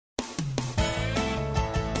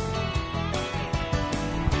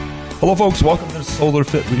Hello, folks. Welcome to the Solar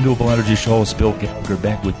Fit Renewable Energy Show. It's Bill Gallagher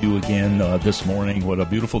back with you again this morning. What a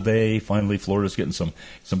beautiful day. Finally, Florida's getting some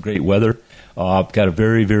great weather. Got a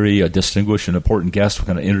very, very distinguished and important guest we're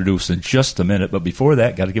going to introduce in just a minute. But before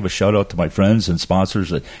that, got to give a shout-out to my friends and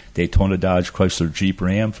sponsors at Daytona Dodge Chrysler Jeep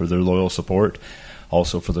Ram for their loyal support.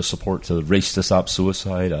 Also for the support to Race to Stop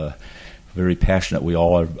Suicide. Very passionate we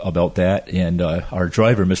all are about that. And our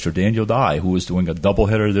driver, Mr. Daniel Dye, who is doing a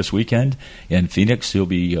doubleheader this weekend in Phoenix. He'll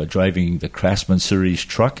be driving the Craftsman Series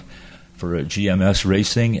truck for GMS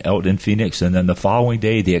Racing out in Phoenix. And then the following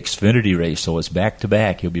day, the Xfinity race. So it's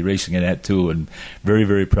back-to-back. He'll be racing in that, too. And very,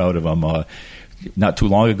 very proud of him. Not too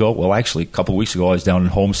long ago, well, actually, a couple of weeks ago, I was down in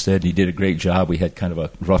Homestead, and he did a great job. We had kind of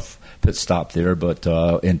a rough pit stop there, but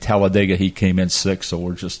in Talladega, he came in sixth, so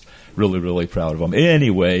we're just really, really proud of him.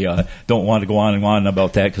 Anyway, don't want to go on and on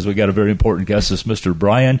about that because we got a very important guest. This is Mr.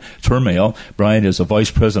 Brian Turmail. Brian is a Vice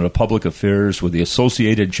President of Public Affairs with the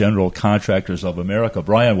Associated General Contractors of America.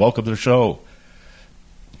 Brian, welcome to the show.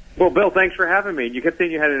 Well, Bill, thanks for having me. You kept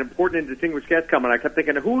saying you had an important and distinguished guest coming. I kept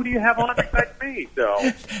thinking, who do you have on besides me?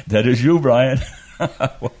 So that is you, Brian.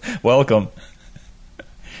 Welcome.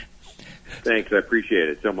 Thanks. I appreciate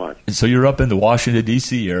it so much. So you're up in the Washington,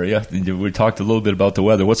 D.C. area. We talked a little bit about the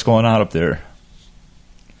weather. What's going on up there?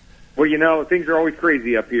 Well, things are always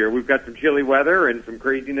crazy up here. We've got some chilly weather and some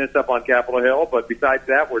craziness up on Capitol Hill, but besides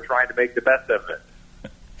that, we're trying to make the best of it.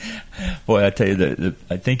 Boy, I tell you,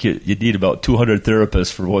 I think you need about 200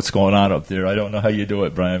 therapists for what's going on up there. I don't know how you do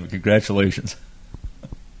it, Brian, but congratulations.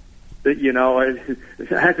 It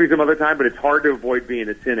has to be some other time, but it's hard to avoid being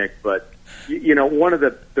a cynic. But, one of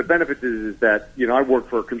the benefits is that, I work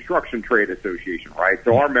for a construction trade association, right?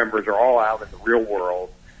 So our members are all out in the real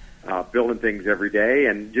world building things every day,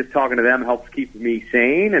 and just talking to them helps keep me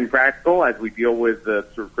sane and practical as we deal with the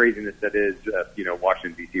sort of craziness that is,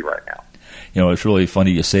 Washington, D.C. right now. It's really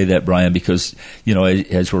funny you say that, Brian, because,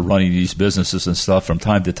 as we're running these businesses and stuff, from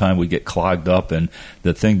time to time we get clogged up, and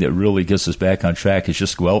the thing that really gets us back on track is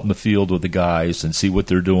just go out in the field with the guys and see what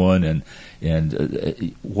they're doing, and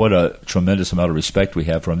what a tremendous amount of respect we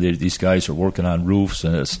have for them. These guys are working on roofs,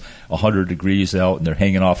 and it's 100 degrees out, and they're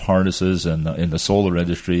hanging off harnesses in the solar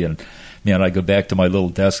industry, and man, I go back to my little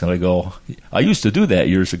desk and I go, I used to do that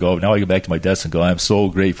years ago. Now I go back to my desk and go, I'm so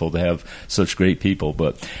grateful to have such great people.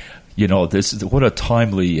 But this is what a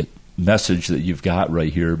timely message that you've got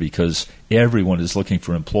right here, because everyone is looking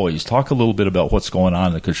for employees. Talk a little bit about what's going on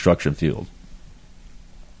in the construction field.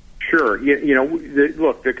 Sure.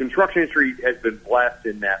 Look, the construction industry has been blessed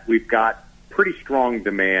in that we've got pretty strong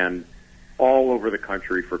demand all over the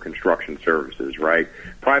country for construction services, right?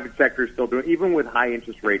 Private sector is still doing, even with high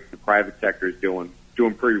interest rates, the private sector is doing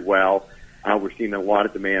pretty well. We're seeing a lot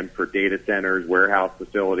of demand for data centers, warehouse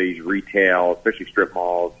facilities, retail, especially strip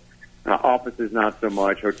malls. Offices, not so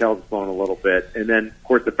much. Hotels have flown a little bit. And then, of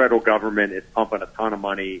course, the federal government is pumping a ton of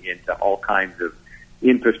money into all kinds of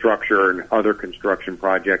infrastructure and other construction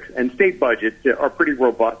projects. And state budgets are pretty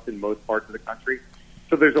robust in most parts of the country.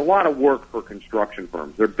 So there's a lot of work for construction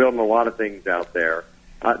firms. They're building a lot of things out there.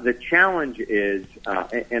 The challenge is,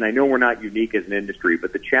 and I know we're not unique as an industry,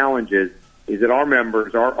 but the challenge is that our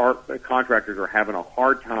members, our contractors are having a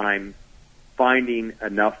hard time finding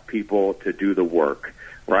enough people to do the work.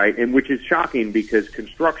 Right, and which is shocking because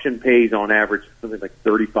construction pays on average something like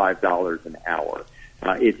 $35 an hour.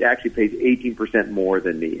 It actually pays 18% more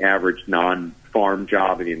than the average non-farm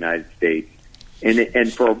job in the United States.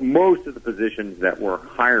 And for most of the positions that we're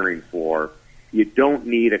hiring for, you don't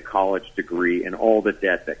need a college degree and all the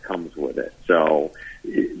debt that comes with it. So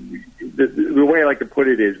the way I like to put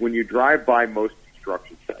it is when you drive by most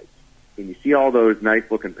construction sites and you see all those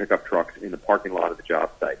nice-looking pickup trucks in the parking lot of the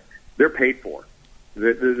job site, they're paid for.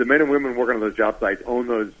 The men and women working on those job sites own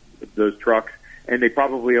those trucks, and they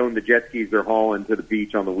probably own the jet skis they're hauling to the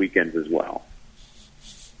beach on the weekends as well.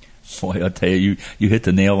 Boy, I'll tell you hit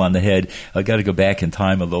the nail on the head. I got to go back in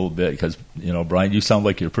time a little bit because, Brian, you sound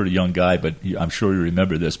like you're a pretty young guy, but I'm sure you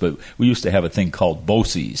remember this. But we used to have a thing called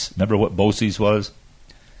BOCES. Remember what BOCES was?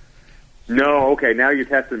 No, okay, now you're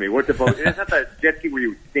testing me. What's the boat? It's not the jet ski where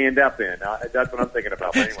you stand up in. That's what I'm thinking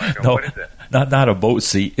about. But anyway, no, what is it? Not a boat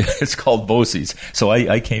seat. It's called BOCES. So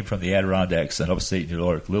I came from the Adirondacks in upstate New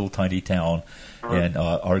York, little tiny town, and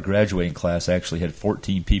our graduating class actually had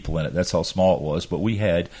 14 people in it. That's how small it was. But we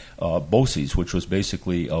had BOCES, which was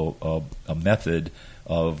basically a method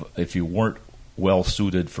of if you weren't well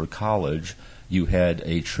suited for college, you had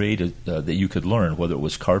a trade that you could learn, whether it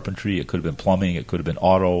was carpentry, it could have been plumbing, it could have been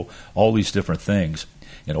auto, all these different things.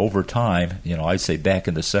 And over time, I'd say back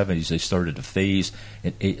in the 70s, they started to phase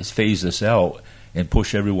this out and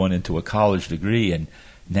push everyone into a college degree. And,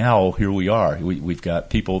 now here we are. We've got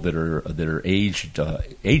people that are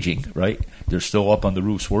aging, right? They're still up on the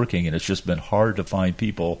roofs working, and it's just been hard to find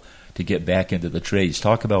people to get back into the trades.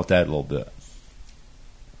 Talk about that a little bit.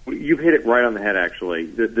 You've hit it right on the head, actually.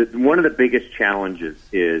 One of the biggest challenges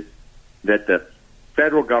is that the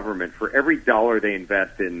federal government, for every dollar they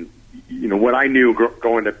invest in, what I knew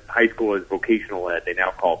going to high school as vocational ed, they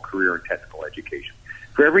now call career and technical education.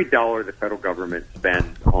 For every dollar the federal government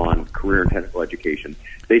spends on career and technical education,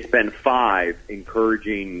 they spend $5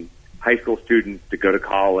 encouraging high school students to go to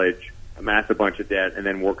college, amass a bunch of debt, and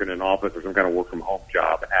then work in an office or some kind of work-from-home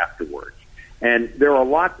job afterwards. And there are a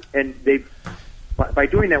lot, and by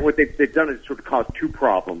doing that, what they've done is sort of cause two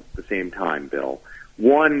problems at the same time, Bill.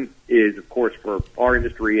 One is, of course, for our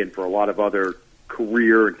industry and for a lot of other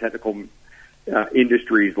career and technical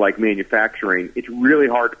industries like manufacturing, it's really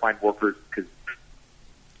hard to find workers because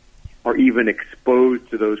are even exposed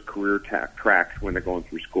to those career tracks when they're going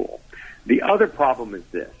through school. The other problem is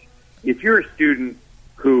this. If you're a student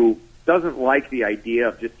who doesn't like the idea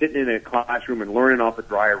of just sitting in a classroom and learning off a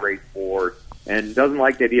dry erase board and doesn't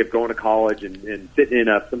like the idea of going to college and sitting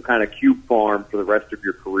in some kind of cube farm for the rest of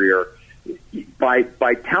your career,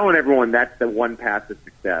 by telling everyone that's the one path to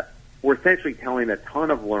success, we're essentially telling a ton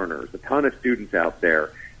of learners, a ton of students out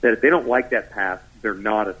there, that if they don't like that path, they're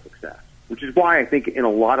not a success. Which is why I think in a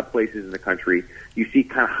lot of places in the country, you see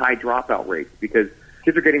kind of high dropout rates because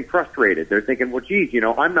kids are getting frustrated. They're thinking, well, geez,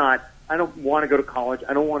 I don't want to go to college.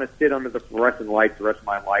 I don't want to sit under the fluorescent lights the rest of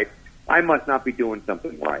my life. I must not be doing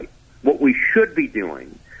something right. What we should be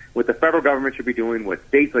doing, what the federal government should be doing, what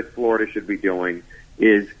states like Florida should be doing,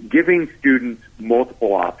 is giving students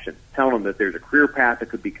multiple options, telling them that there's a career path that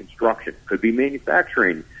could be construction, could be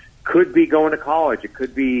manufacturing, could be going to college, it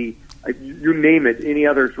could be, you name it, any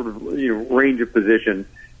other sort of range of positions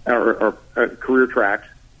or career tracks,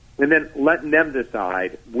 and then letting them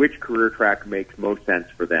decide which career track makes most sense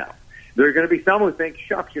for them. There are going to be some who think,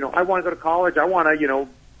 shucks, I want to go to college, I want to,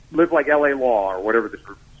 live like L.A. Law or whatever the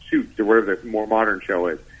Suits or whatever the more modern show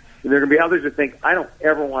is. And there are going to be others that think, I don't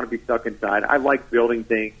ever want to be stuck inside. I like building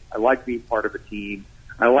things. I like being part of a team.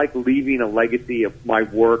 I like leaving a legacy of my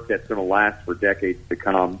work that's going to last for decades to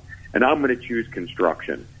come. And I'm going to choose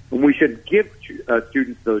construction. And we should give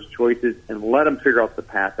students those choices and let them figure out the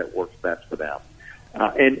path that works best for them.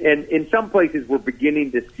 And in some places, we're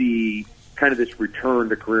beginning to see kind of this return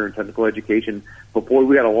to career and technical education. But boy,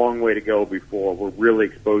 we got a long way to go before we're really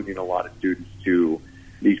exposing a lot of students to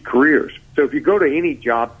these careers. So if you go to any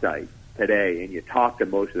job site today and you talk to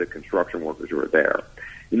most of the construction workers who are there,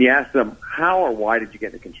 and you ask them, how or why did you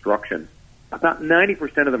get into construction? About 90%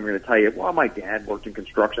 of them are going to tell you, well, my dad worked in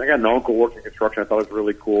construction. I got an uncle who worked in construction. I thought it was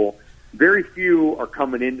really cool. Very few are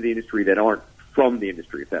coming into the industry that aren't from the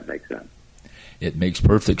industry, if that makes sense. It makes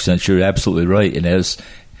perfect sense. You're absolutely right. And as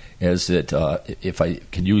it, if I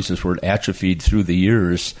can use this word, atrophied through the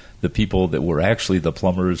years, the people that were actually the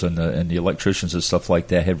plumbers and the electricians and stuff like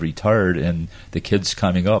that have retired, and the kids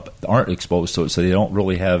coming up aren't exposed to it, so they don't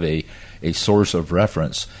really have a source of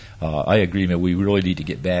reference. I agree, man. We really need to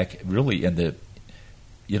get back really in the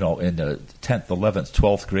 10th, 11th,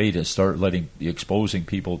 12th grade and start exposing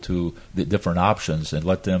people to the different options and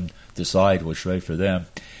let them decide what's right for them.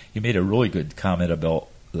 You made a really good comment about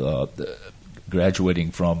the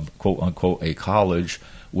graduating from, quote unquote, a college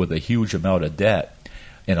with a huge amount of debt.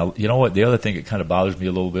 And you know what? The other thing that kind of bothers me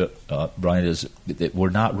a little bit, Brian, is that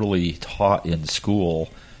we're not really taught in school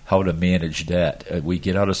how to manage debt. We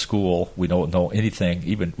get out of school, we don't know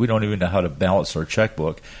anything. We don't even know how to balance our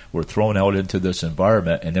checkbook. We're thrown out into this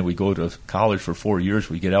environment, and then we go to college for 4 years.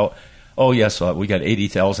 We get out. Oh yes, we got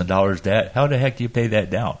 $80,000 debt. How the heck do you pay that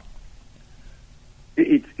down?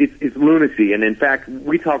 It's lunacy. And in fact,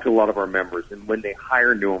 we talk to a lot of our members, and when they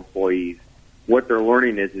hire new employees, what they're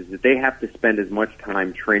learning is that they have to spend as much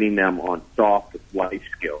time training them on soft life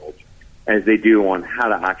skills as they do on how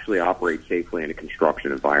to actually operate safely in a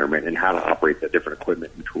construction environment and how to operate the different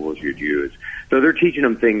equipment and tools you'd use. So they're teaching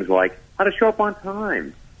them things like how to show up on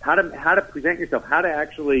time, how to present yourself, how to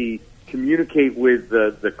actually communicate with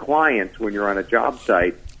the clients when you're on a job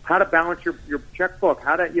site, how to balance your checkbook,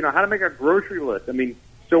 how to make a grocery list. I mean,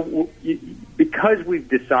 so because we've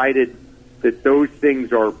decided that those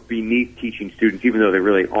things are beneath teaching students, even though they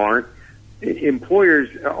really aren't, employers,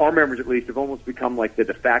 our members at least, have almost become like the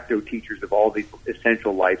de facto teachers of all these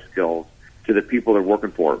essential life skills to the people they're working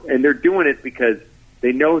for. And they're doing it because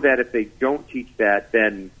they know that if they don't teach that,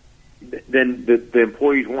 then the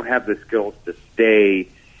employees won't have the skills to stay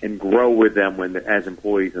and grow with them as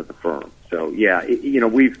employees of the firm. So yeah,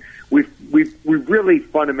 we've really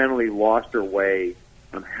fundamentally lost our way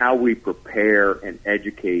on how we prepare and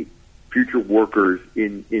educate future workers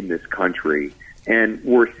in this country. And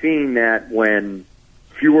we're seeing that when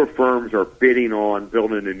fewer firms are bidding on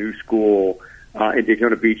building a new school in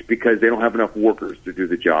Daytona Beach because they don't have enough workers to do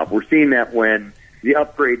the job. We're seeing that when the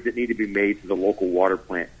upgrades that need to be made to the local water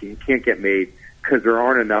plant can't get made because there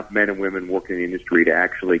aren't enough men and women working in the industry to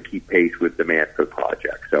actually keep pace with demand for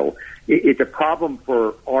projects. So it's a problem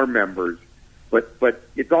for our members, but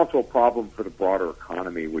it's also a problem for the broader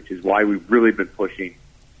economy, which is why we've really been pushing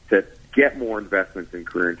to get more investments in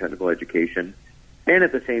career and technical education, and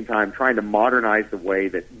at the same time trying to modernize the way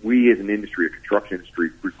that we as an industry, a construction industry,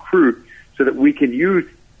 recruit so that we can use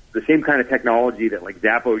the same kind of technology that like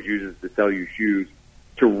Zappos uses to sell you shoes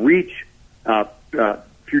to reach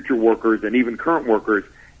future workers and even current workers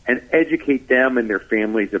and educate them and their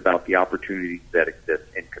families about the opportunities that exist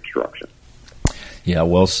in construction. Yeah,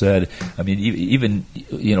 well said. I mean, even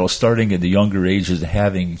starting in the younger ages,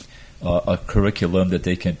 having a curriculum that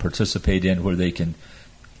they can participate in where they can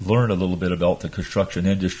learn a little bit about the construction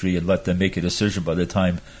industry and let them make a decision by the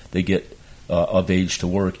time they get of age to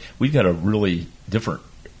work. We've got a really different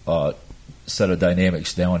set of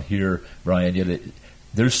dynamics down here, Brian. Yet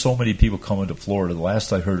there's so many people coming to Florida. The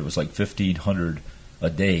last I heard, it was like 1,500 a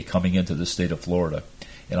day coming into the state of Florida.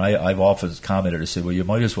 And I've often commented, I said, well, you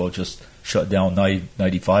might as well just shut down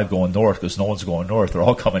 95 going north because no one's going north. They're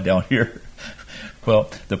all coming down here. Well,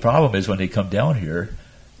 the problem is when they come down here,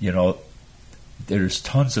 there's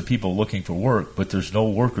tons of people looking for work, but there's no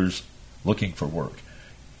workers looking for work,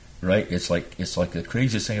 right? It's like the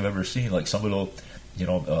craziest thing I've ever seen. Like somebody will,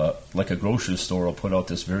 like a grocery store will put out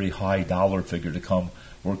this very high dollar figure to come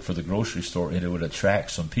work for the grocery store, and it would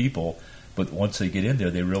attract some people. But once they get in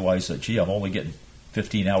there, they realize that, gee, I'm only getting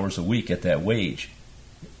 15 hours a week at that wage.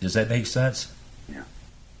 Does that make sense?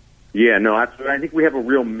 Yeah, no, absolutely. I think we have a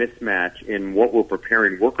real mismatch in what we're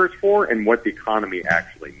preparing workers for and what the economy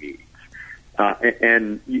actually needs.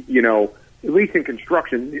 And at least in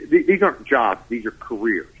construction, these aren't jobs, these are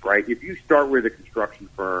careers, right? If you start with a construction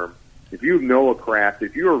firm, if you know a craft,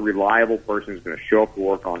 if you're a reliable person who's going to show up to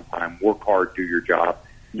work on time, work hard, do your job,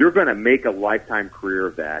 you're going to make a lifetime career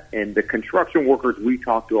of that. And the construction workers we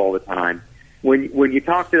talk to all the time, when you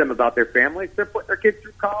talk to them about their families, they're putting their kids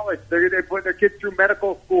through college, they're putting their kids through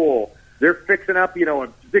medical school, they're fixing up, a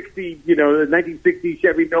 1960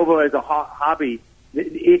 Chevy Nova as a hobby.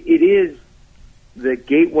 It is the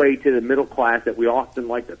gateway to the middle class that we often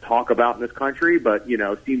like to talk about in this country, but,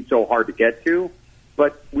 seems so hard to get to.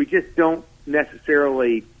 But we just don't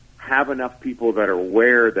necessarily have enough people that are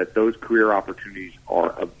aware that those career opportunities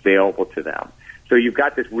are available to them. So you've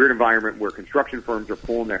got this weird environment where construction firms are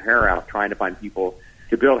pulling their hair out trying to find people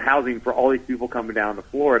to build housing for all these people coming down to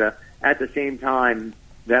Florida. At the same time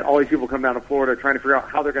that all these people come down to Florida trying to figure out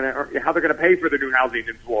how they're going to pay for the new housing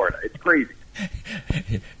in Florida. It's crazy.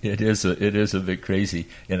 It is a bit crazy,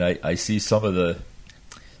 and I see some of the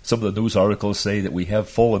news articles say that we have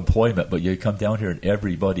full employment, but you come down here and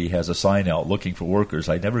everybody has a sign out looking for workers.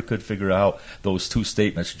 I never could figure out those two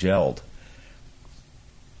statements gelled.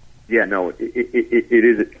 Yeah, no, it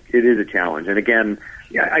is a challenge. And again,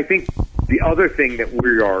 I think the other thing that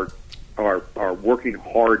we are working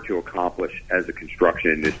hard to accomplish as a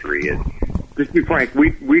construction industry is, just to be frank,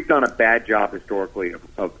 we've done a bad job historically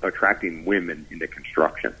of attracting women into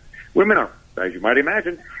construction. Women are, as you might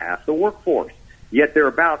imagine, half the workforce, yet they're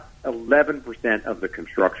about 11% of the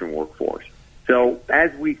construction workforce. So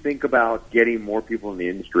as we think about getting more people in the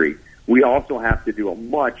industry, we also have to do a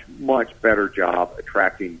much, much better job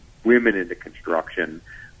attracting women into construction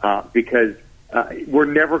because we're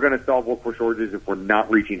never going to solve workforce shortages if we're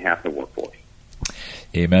not reaching half the workforce.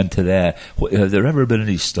 Amen to that. Have there ever been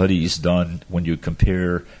any studies done when you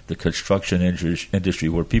compare the construction industry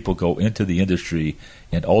where people go into the industry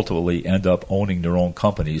and ultimately end up owning their own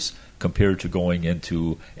companies compared to going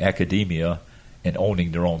into academia and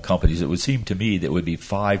owning their own companies? It would seem to me that it would be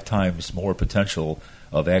 5 times more potential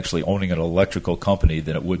of actually owning an electrical company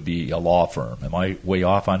than it would be a law firm. Am I way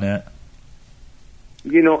off on that?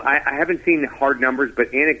 I haven't seen hard numbers,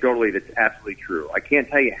 but anecdotally, that's absolutely true. I can't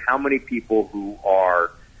tell you how many people who are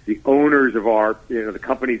the owners of our, the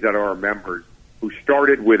companies that are our members, who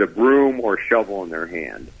started with a broom or a shovel in their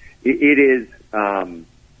hand. It is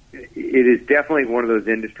definitely one of those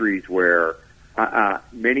industries where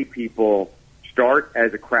many people start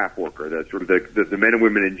as a craft worker, the sort of the men and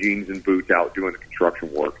women in jeans and boots out doing the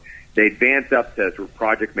construction work. They advance up to sort of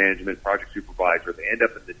project management, project supervisor. They end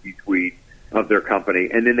up in the C-suite of their company,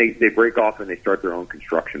 and then they break off and they start their own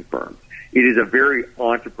construction firms. It is a very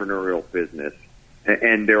entrepreneurial business,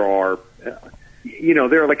 and there are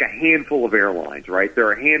like a handful of airlines, right? There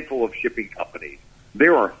are a handful of shipping companies.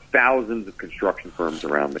 there are thousands of construction firms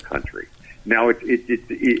around the country. Now, it's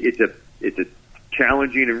a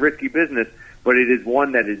challenging and risky business, but it is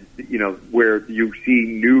one that is, where you see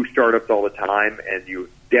new startups all the time, and you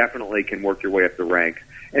definitely can work your way up the ranks.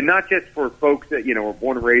 And not just for folks that, were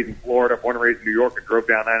born and raised in Florida, born and raised in New York, and drove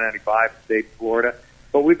down I-95 and stayed in Florida,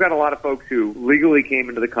 but we've got a lot of folks who legally came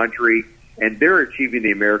into the country, and they're achieving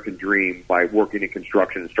the American dream by working in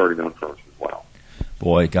construction and starting their own firms as well.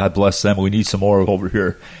 Boy, God bless them. We need some more over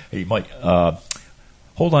here. Hey, Mike,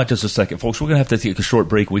 hold on just a second, folks. We're going to have to take a short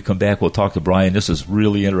break. When we come back, we'll talk to Brian. This is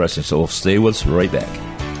really interesting, so stay with us. We're right back.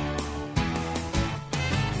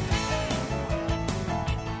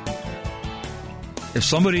 If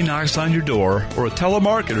somebody knocks on your door or a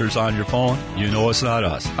telemarketer's on your phone, you know it's not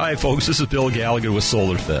us. Hi, folks. This is Bill Gallagher with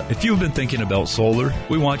SolarFit. If you've been thinking about solar,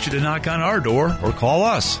 we want you to knock on our door or call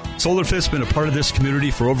us. SolarFit's been a part of this community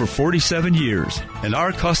for over 47 years, and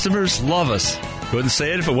our customers love us. Couldn't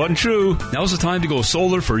say it if it wasn't true. Now's the time to go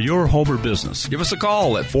solar for your home or business. Give us a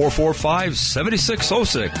call at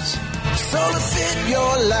 445-7606. SolarFit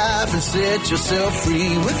your life and set yourself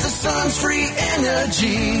free with the sun's free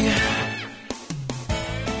energy.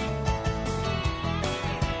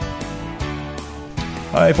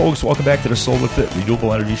 Hi, folks. Welcome back to the SolarFit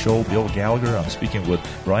Renewable Energy Show. Bill Gallagher. I'm speaking with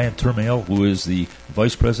Brian Termale, who is the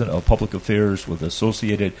Vice President of Public Affairs with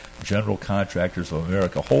Associated General Contractors of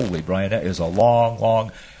America. Holy, Brian, that is a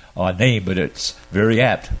long name, but it's very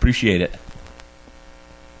apt. Appreciate it.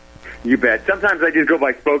 You bet. Sometimes I just go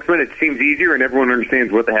by spokesman. It seems easier, and everyone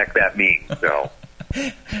understands what the heck that means. So.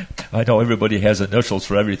 I know everybody has initials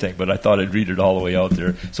for everything, but I thought I'd read it all the way out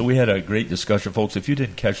there. So we had a great discussion, folks. If you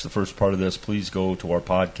didn't catch the first part of this, please go to our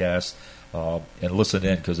podcast and listen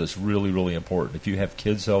in, because it's really, really important. If you have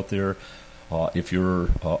kids out there, if you're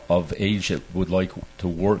of age that would like to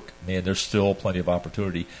work, man, there's still plenty of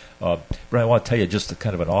opportunity. Brian, I want to tell you just a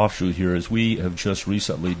kind of an offshoot here is we have just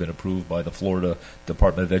recently been approved by the Florida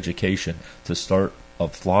Department of Education to start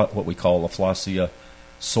what we call a FLACIA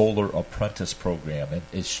Solar Apprentice Program. And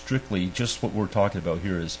it's strictly just what we're talking about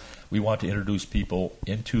here is we want to introduce people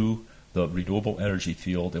into the renewable energy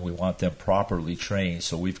field, and we want them properly trained,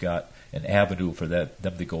 so we've got an avenue for them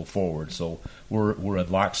to go forward. So we're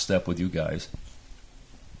in lockstep with you guys.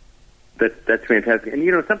 That's fantastic.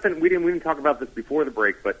 And something we didn't talk about this before the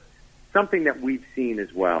break, but something that we've seen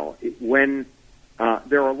as well when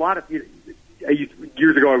there are a lot of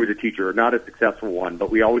years ago I was a teacher, not a successful one,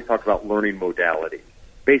 but we always talked about learning modalities.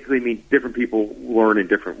 Basically means different people learn in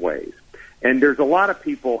different ways. And there's a lot of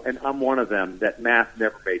people, and I'm one of them, that math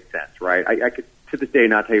never made sense, right? I could, to this day,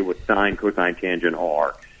 not tell you what sine, cosine, tangent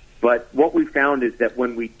are. But what we found is that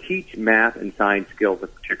when we teach math and science skills in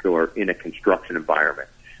particular in a construction environment,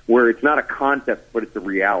 where it's not a concept, but it's a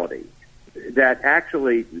reality, that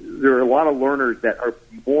actually there are a lot of learners that are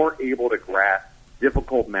more able to grasp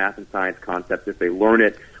difficult math and science concepts if they learn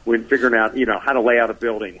it when figuring out, how to lay out a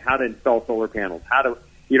building, how to install solar panels, how to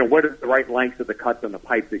what are the right lengths of the cuts on the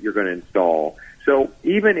pipe that you're going to install. So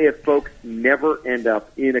even if folks never end up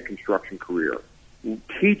in a construction career,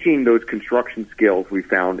 teaching those construction skills we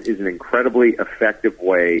found is an incredibly effective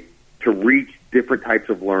way to reach different types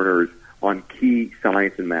of learners on key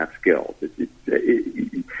science and math skills.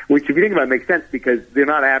 Which, if you think about it, makes sense because they're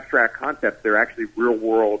not abstract concepts. They're actually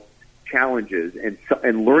real-world challenges.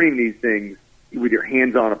 And learning these things with your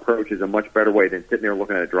hands-on approach is a much better way than sitting there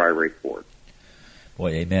looking at a dry erase board.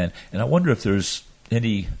 Boy, amen. And I wonder if there's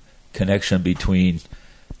any connection between,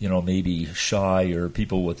 maybe shy or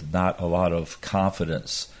people with not a lot of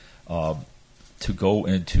confidence to go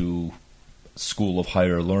into school of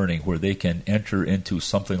higher learning where they can enter into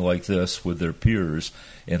something like this with their peers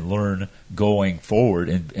and learn going forward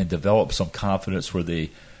and develop some confidence where they,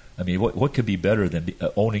 what could be better than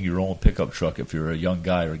owning your own pickup truck if you're a young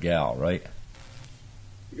guy or gal, right?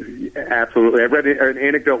 Absolutely. I read an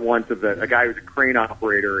anecdote once of a guy who's a crane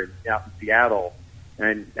operator out in Seattle,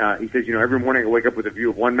 and he says, every morning I wake up with a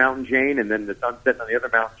view of one mountain chain and then the sun setting on the other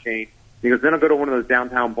mountain chain. He goes, then I'll go to one of those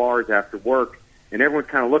downtown bars after work, and everyone's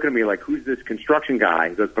kind of looking at me like, who's this construction guy?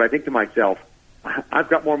 He goes, but I think to myself, I've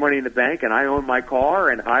got more money in the bank, and I own my car,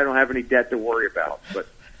 and I don't have any debt to worry about. But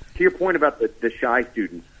to your point about the shy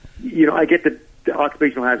students, I get the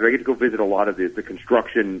occupational hazard. I get to go visit a lot of the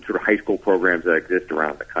construction sort of high school programs that exist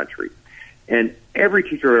around the country. And every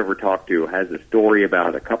teacher I've ever talked to has a story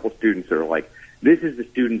about a couple students that are like, this is the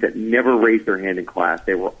student that never raised their hand in class.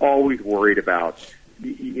 They were always worried about,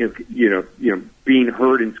 being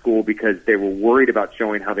heard in school because they were worried about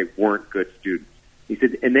showing how they weren't good students. He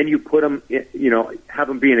said, and then you put them, have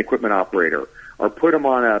them be an equipment operator or put them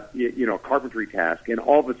on a carpentry task, and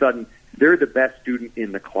all of a sudden they're the best student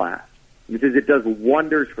in the class. because it does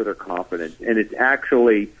wonders for their confidence, and it's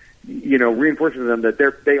actually, reinforcing to them that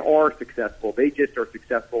they are successful. They just are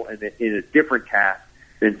successful in a different task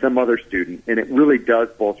than some other student, and it really does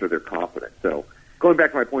bolster their confidence. So going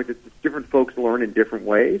back to my point, it's different folks learn in different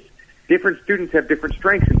ways. Different students have different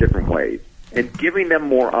strengths in different ways, and giving them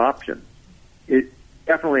more options is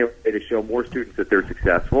definitely a way to show more students that they're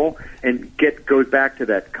successful and goes back to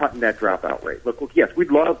that cutting that dropout rate. Look, yes,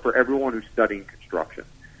 we'd love for everyone who's studying construction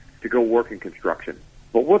to go work in construction.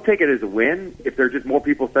 But we'll take it as a win if there's just more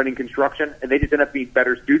people studying construction and they just end up being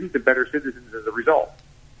better students and better citizens as a result.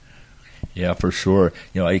 Yeah, for sure.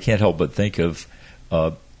 I can't help but think of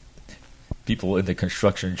people in the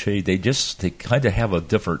construction trade. They kind of have a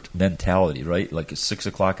different mentality, right? Like it's 6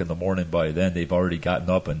 o'clock in the morning. By then, they've already gotten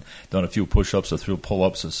up and done a few push-ups, a few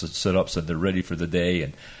pull-ups, and sit-ups, and they're ready for the day,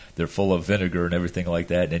 and they're full of vinegar and everything like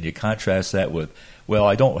that. And then you contrast that with, well,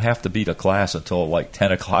 I don't have to be to class until like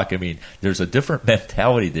 10 o'clock. I mean, there's a different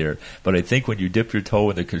mentality there. But I think when you dip your toe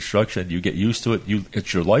in the construction, you get used to it.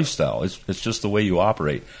 It's your lifestyle. It's just the way you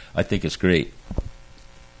operate. I think it's great.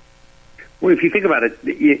 Well, if you think about it,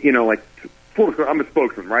 I'm a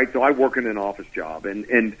spokesman, right? So I work in an office job,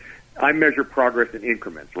 and I measure progress in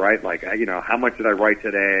increments, right? Like, how much did I write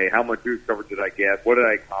today? How much news coverage did I get? What did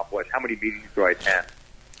I accomplish? How many meetings do I attend?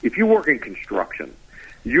 If you work in construction,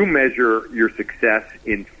 you measure your success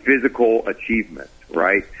in physical achievements,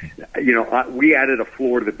 right? We added a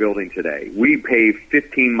floor to the building today. We paved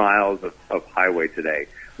 15 miles of highway today.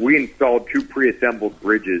 We installed 2 pre-assembled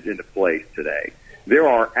bridges into place today. There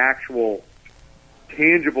are actual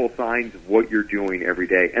tangible signs of what you're doing every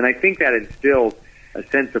day. And I think that instills a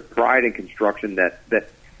sense of pride in construction that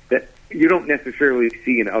you don't necessarily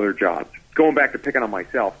see in other jobs. Going back to picking on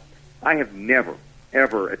myself, I have never,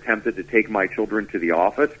 ever attempted to take my children to the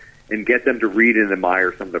office and get them to read and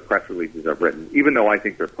admire some of the press releases I've written, even though I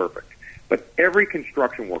think they're perfect. But every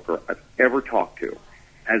construction worker I've ever talked to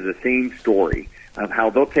has the same story of how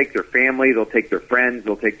they'll take their family, they'll take their friends,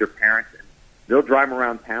 they'll take their parents, and they'll drive them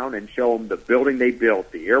around town and show them the building they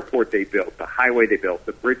built, the airport they built, the highway they built,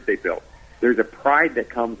 the bridge they built. There's a pride that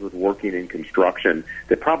comes with working in construction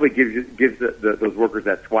that probably gives those workers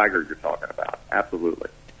that swagger you're talking about. Absolutely.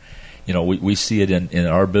 We see it in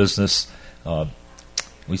our business.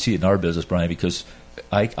 We see it in our business, Brian, because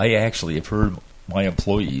I actually have heard my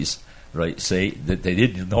employees, right, say that they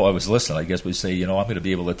didn't know I was listening. I guess we say, I'm going to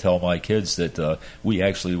be able to tell my kids that we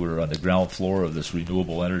actually were on the ground floor of this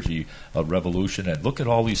renewable energy revolution, and look at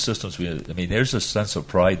all these systems. There's a sense of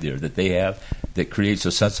pride there that they have that creates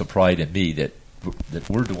a sense of pride in me that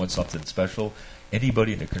we're doing something special.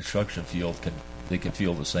 Anybody in the construction field can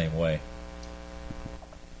feel the same way.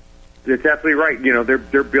 That's absolutely right.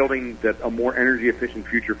 They're building a more energy efficient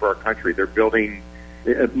future for our country. They're building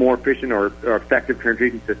a more efficient or effective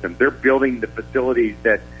transportation system. They're building the facilities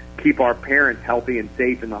that keep our parents healthy and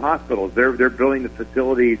safe in the hospitals. They're building the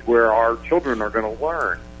facilities where our children are going to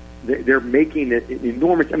learn. They're making it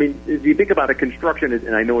enormous. If you think about it, construction is,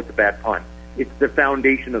 and I know it's a bad pun, it's the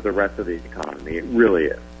foundation of the rest of the economy. It really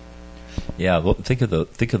is. Yeah, well, think of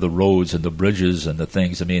the roads and the bridges and the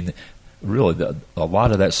things. Really, a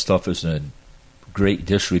lot of that stuff is in great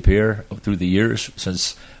disrepair through the years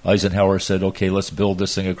since Eisenhower said, okay, let's build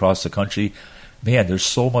this thing across the country. Man, there's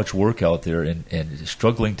so much work out there, and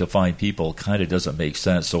struggling to find people kind of doesn't make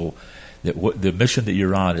sense. So the mission that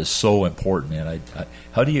you're on is so important, man.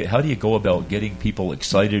 How do you go about getting people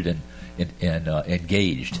excited and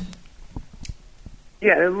engaged?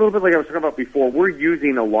 Yeah, a little bit like I was talking about before. We're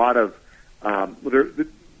using a lot of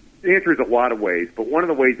the answer is a lot of ways, but one of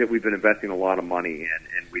the ways that we've been investing a lot of money in,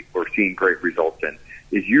 and we're seeing great results in,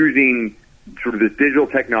 is using sort of this digital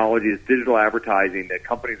technology, this digital advertising that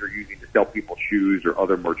companies are using to sell people shoes or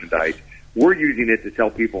other merchandise. We're using it to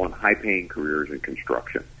sell people in high-paying careers in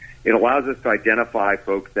construction. It allows us to identify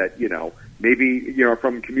folks that, maybe,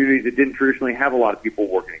 from communities that didn't traditionally have a lot of people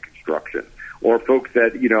working in construction, or folks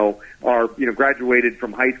that, are, graduated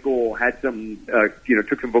from high school, had some,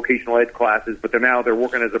 took some vocational ed classes, but they're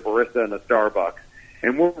working as a barista in a Starbucks.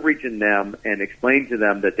 And we're reaching them and explaining to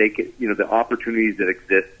them that they can, the opportunities that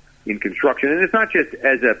exist in construction. And it's not just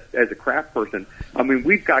as a craft person.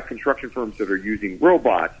 We've got construction firms that are using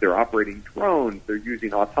robots, they're operating drones, they're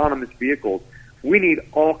using autonomous vehicles. We need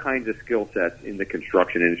all kinds of skill sets in the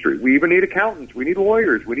construction industry. We even need accountants, we need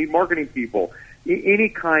lawyers, we need marketing people. Any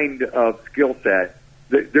kind of skill set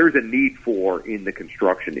that there's a need for in the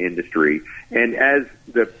construction industry. And as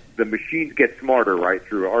the machines get smarter, right,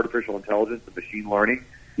 through artificial intelligence and machine learning,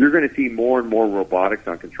 you're going to see more and more robotics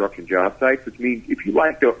on construction job sites, which means if you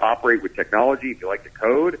like to operate with technology, if you like to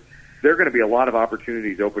code, there are going to be a lot of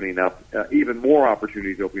opportunities opening up, even more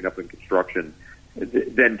opportunities opening up in construction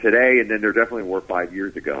than today, and then there definitely were 5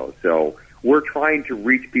 years ago. So we're trying to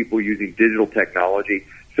reach people using digital technology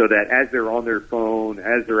so that as they're on their phone,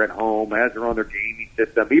 as they're at home, as they're on their gaming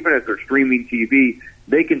system, even as they're streaming TV,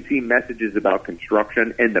 they can see messages about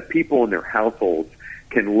construction, and the people in their households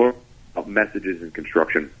can learn about messages in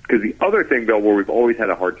construction. Because the other thing, Bill, where we've always had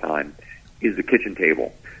a hard time is the kitchen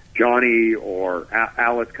table. Johnny or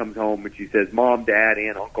Alice comes home and she says, Mom, Dad,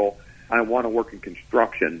 Aunt, Uncle, I want to work in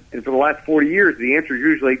construction. And for the last 40 years, the answer is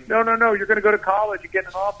usually, no, you're going to go to college and get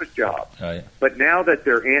an office job. Right. But now that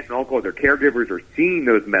their aunt and uncle, their caregivers are seeing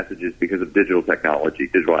those messages because of digital technology,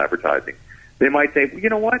 digital advertising, they might say, well, you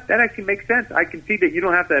know what, that actually makes sense. I can see that you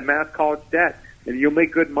don't have to amass college debt, and you'll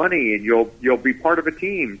make good money, and you'll be part of a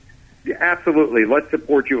team. Yeah, absolutely, let's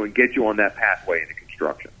support you and get you on that pathway into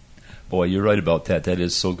construction. Boy, you're right about that. That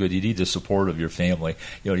is so good. You need the support of your family.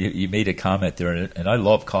 You know, you made a comment there, and I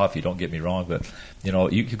love coffee. Don't get me wrong, but you know,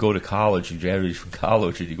 you could go to college, you graduate from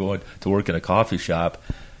college, and you go to work in a coffee shop,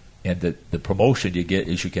 and the promotion you get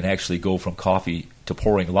is you can actually go from coffee to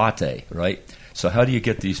pouring latte, right? So how do you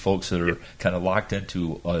get these folks that are kind of locked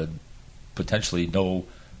into potentially no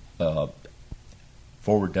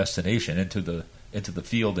forward destination into the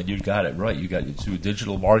field? And you got it right. You got it through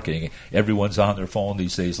digital marketing. Everyone's on their phone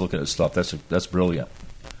these days looking at stuff. That's brilliant.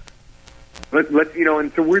 Let's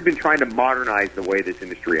and so we've been trying to modernize the way this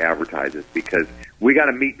industry advertises because we got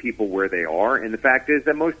to meet people where they are, and the fact is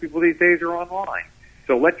that most people these days are online.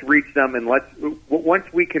 So let's reach them, and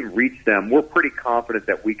once we can reach them, we're pretty confident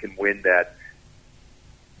that we can win that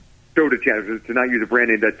soda challenge, to not use a brand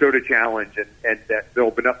name, that soda challenge, and that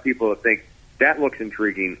there'll be enough people to think, that looks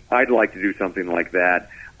intriguing. I'd like to do something like that.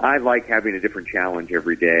 I like having a different challenge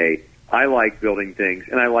every day. I like building things,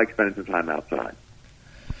 and I like spending some time outside.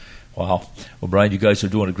 Wow. Well, Brian, you guys are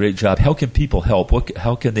doing a great job. How can people help?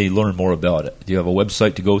 How can they learn more about it? Do you have a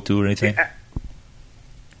website to go to or anything?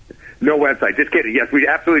 No website. Just kidding. Yes, we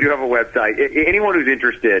absolutely do have a website. Anyone who's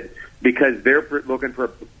interested, because they're looking for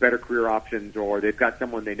better career options or they've got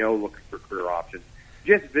someone they know looking for career options,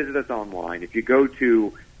 just visit us online. If you go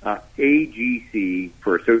to AGC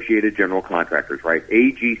for Associated General Contractors, right?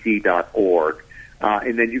 AGC.org.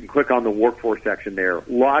 And then you can click on the workforce section there.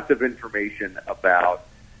 Lots of information about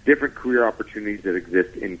different career opportunities that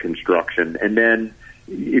exist in construction. And then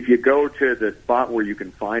if you go to the spot where you can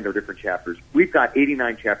find our different chapters, we've got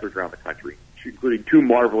 89 chapters around the country, including 2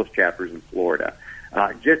 marvelous chapters in Florida.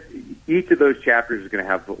 Just each of those chapters is going to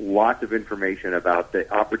have lots of information about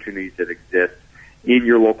the opportunities that exist in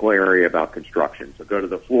your local area about construction. So go to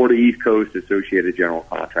the Florida East Coast Associated General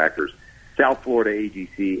Contractors, South Florida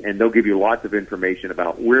AGC, and they'll give you lots of information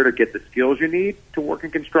about where to get the skills you need to work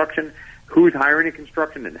in construction, who's hiring in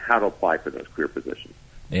construction, and how to apply for those career positions.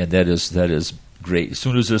 And that is great. As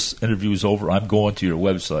soon as this interview is over, I'm going to your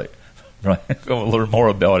website. Right, I'm going to learn more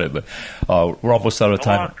about it. But we're almost out of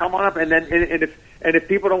time. Come on up, and then if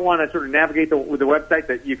people don't want to sort of navigate the website,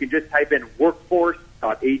 that you can just type in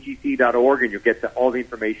workforce.agc.org, and you'll get all the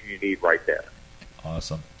information you need right there.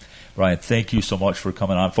 Awesome. Brian, thank you so much for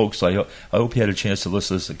coming on. Folks, I hope you had a chance to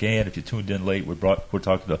listen to this again. If you tuned in late, we're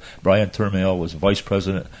talking to Brian Termale, was Vice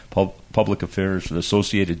President Public Affairs for the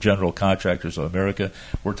Associated General Contractors of America.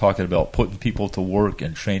 We're talking about putting people to work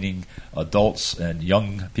and training adults and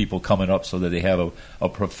young people coming up so that they have a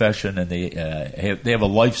profession and they have a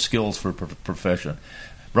life skills for profession.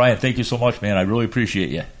 Brian, thank you so much, man. I really appreciate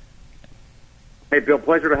you. Hey, Bill,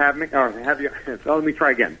 pleasure to have me. Have you? Let me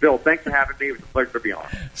try again. Bill, thanks for having me. It was a pleasure to be on.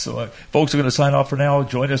 So, folks are going to sign off for now.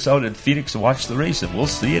 Join us out in Phoenix to watch the race, and we'll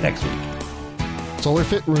see you next week.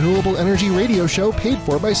 SolarFit Renewable Energy Radio Show paid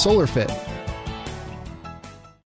for by SolarFit.